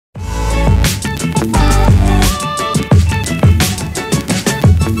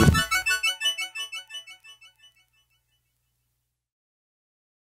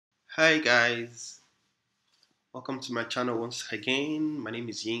Hi guys, welcome to my channel once again. My name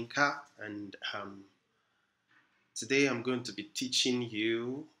is Yinka, and today I'm going to be teaching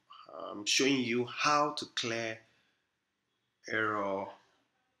you, showing you how to clear error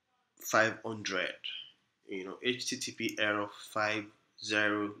 500. HTTP error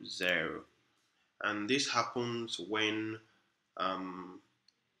 500, and this happens when um,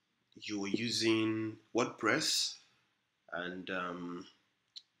 you're using WordPress and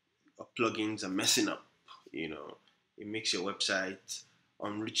plugins are messing up. It makes your website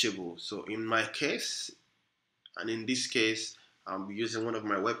unreachable. So in my case, and in this case, I'm using one of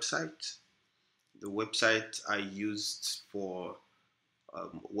my websites. The website I used for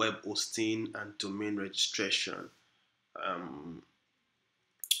web hosting and domain registration. Um,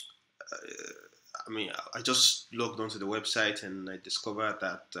 I just logged onto the website and I discovered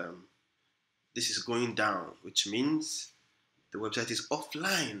that this is going down, which means the website is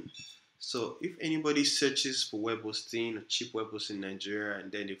offline. So if anybody searches for web hosting or cheap web hosting in Nigeria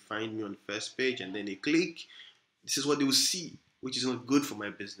and then they find me on the first page and then they click, this is what they will see, which is not good for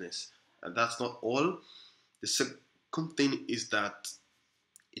my business. And that's not all. The second thing is that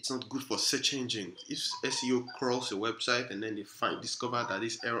it's not good for search engines. If SEO crawls your website and then they discover that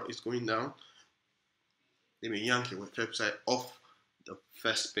this error is going down, they may yank your website off the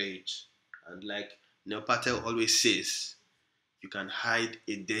first page. And like Neil Patel always says, you can hide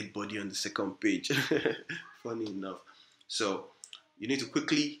a dead body on the second page. Funny enough. So you need to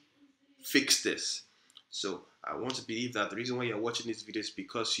quickly fix this. So I want to believe that the reason why you're watching this video is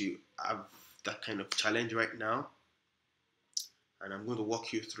because you have that kind of challenge right now, and I'm going to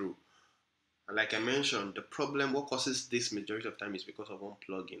walk you through. And like I mentioned, the problem, what causes this majority of time is because of one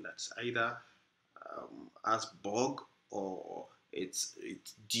plugin that's either has bug, or it's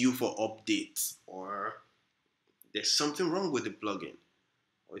due for updates, or there's something wrong with the plugin,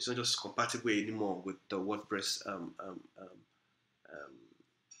 or it's not just compatible anymore with the WordPress um,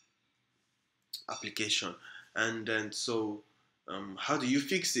 application. And then how do you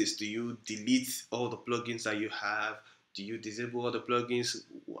fix this? Do you delete all the plugins that you have? Do you disable all the plugins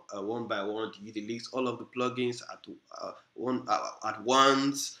one by one? Do you delete all of the plugins at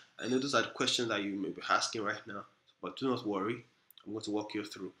once? I know those are the questions that you may be asking right now, but do not worry. I'm going to walk you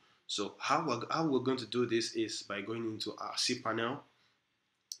through. So how we're going to do this is by going into our cPanel,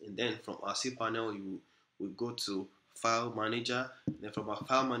 and then from our cPanel you will go to File Manager. And then from our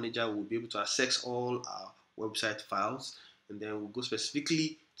File Manager, we'll be able to access all our website files, and then we'll go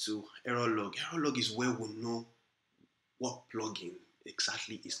specifically to error log. Error log is where we know what plugin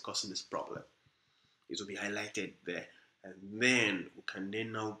exactly is causing this problem. It will be highlighted there, and then we can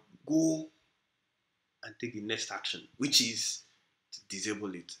then now go and take the next action, which is to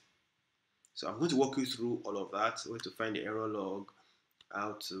disable it. So I'm going to walk you through all of that, where to find the error log,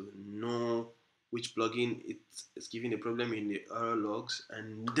 how to know which plugin is giving a problem in the error logs,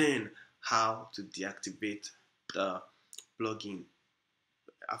 and then how to deactivate the plugin.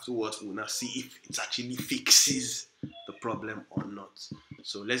 Afterwards, we'll now see if it actually fixes the problem or not.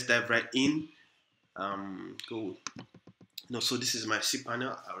 So let's dive right in. Go. No, so this is my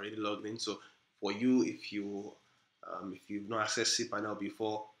cPanel. I already logged in. So for you, if you've not accessed cPanel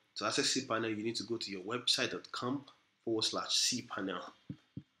before, to access cPanel, you need to go to your website.com/cPanel.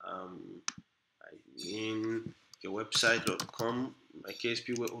 In your website.com, my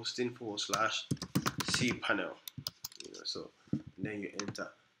KSP web hosting /cPanel. So then you enter.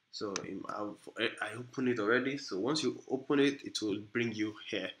 So I open it already. So once you open it, it will bring you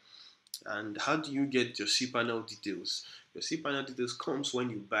here. And how do you get your cPanel details? Your cPanel details comes when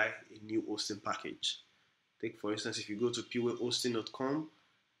you buy a new hosting package. Take for instance, if you go to pwebhosting.com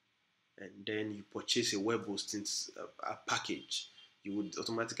and then you purchase a web hosting package, you would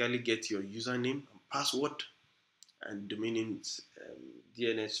automatically get your username and password and domain names,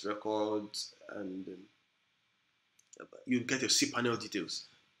 DNS records, and you get your cPanel details,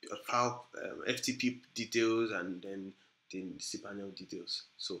 your file FTP details, and then the cPanel details.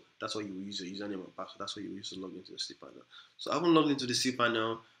 So that's why you will use your username and password. That's what you use to log into the cPanel. So I haven't logged into the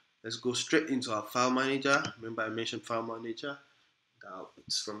cPanel. Let's go straight into our file manager. Remember I mentioned file manager. Now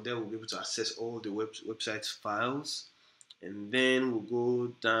it's from there we'll be able to access all the website files, and then we'll go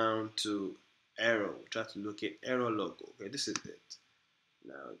down to error. We'll try to locate error log. Okay, this is it.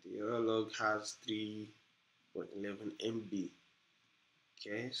 Now the error log has 3.11 MB.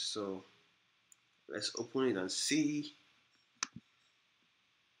 Okay, so let's open it and see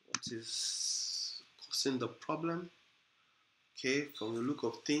what is causing the problem. Okay, from the look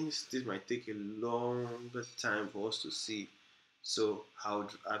of things, this might take a longer time for us to see. So I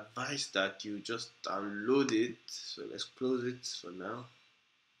would advise that you just download it. So let's close it for now.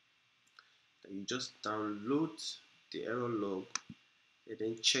 then you just download the error log and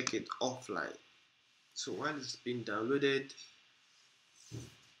then check it offline. So while it's being downloaded,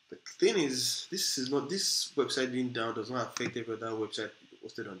 the thing is, this website being down does not affect every other website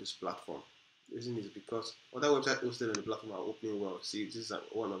hosted on this platform. The reason is because other websites hosted on the platform are opening well. See, this is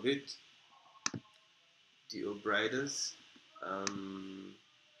one of it. The O'Briders.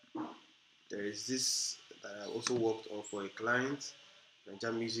 There is this that I also worked on for a client,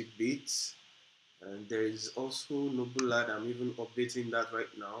 Niger Music Beats, and there is also Noble Lad. I'm even updating that right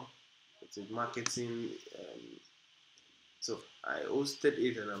now. It's a marketing. So I hosted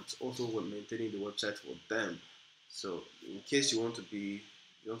it, and I'm also maintaining the website for them. So in case you want to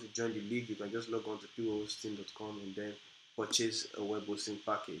join the league, you can just log on to purohosting.com and then purchase a web hosting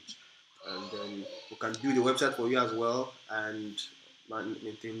package, and then we can do the website for you as well and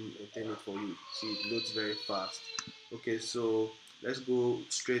maintain it for you. See, it loads very fast. Okay, so let's go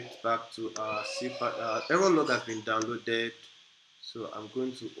straight back to our CPAT. Error log has been downloaded, so I'm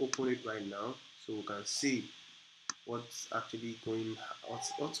going to open it right now so we can see what's actually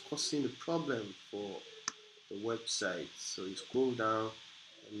what's causing the problem for the website. So you scroll down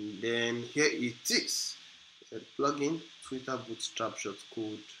and then here it is. It said plugin Twitter Bootstrap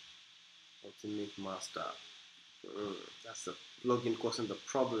shortcode Ultimate Master. That's the plugin causing the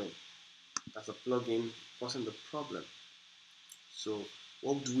problem. That's a plugin causing the problem. So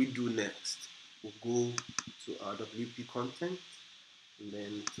what do we do next? We'll go to our WP content and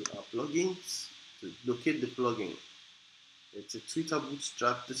then to our plugins to locate the plugin. It's a Twitter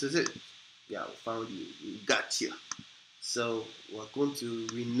Bootstrap. This is it. Yeah, we found you. We got you. So we're going to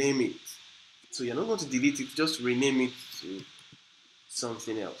rename it. So you're not going to delete it. Just rename it to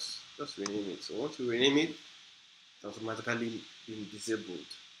something else. Just rename it. So once you rename it, it's automatically been disabled.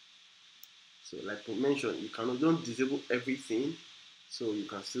 So like I mentioned, you don't disable everything. So you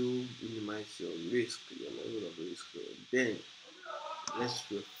can still minimize your risk, your level of risk. So then let's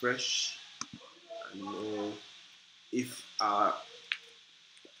refresh and know if our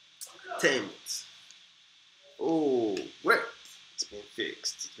tempt, oh great, it's been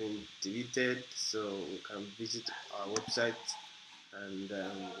fixed, it's been deleted, so we can visit our website and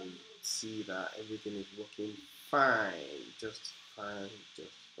see that everything is working fine, just fine.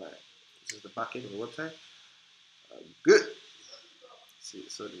 This is the back end of the website. Good. See,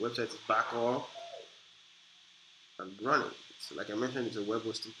 so the website is back up and running. So like I mentioned, it's a web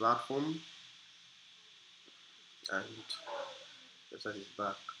hosting platform and the website is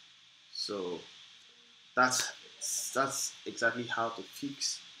back. So that's exactly how to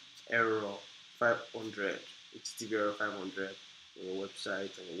fix error 500, HTTP error 500 on your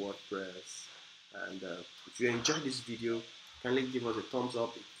website and your WordPress. And if you enjoyed this video, kindly give us a thumbs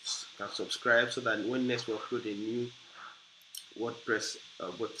up. You can subscribe so that when next we upload a new WordPress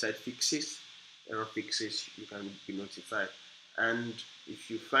website fixes, error fixes, you can be notified. And if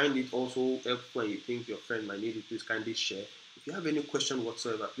you find it also helpful and you think your friend might need it, please kindly share. If you have any question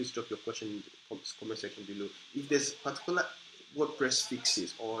whatsoever, please drop your question in the comment section below. If there's particular WordPress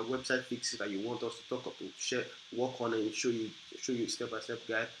fixes or website fixes that you want us to talk about, share, work on, and show you step-by-step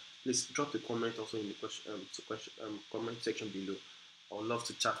guide, please drop the comment also in the comment section below. I would love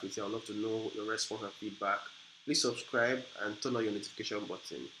to chat with you. I would love to know your response and feedback. Please subscribe and turn on your notification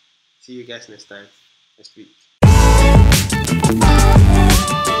button. See you guys next time. Next week.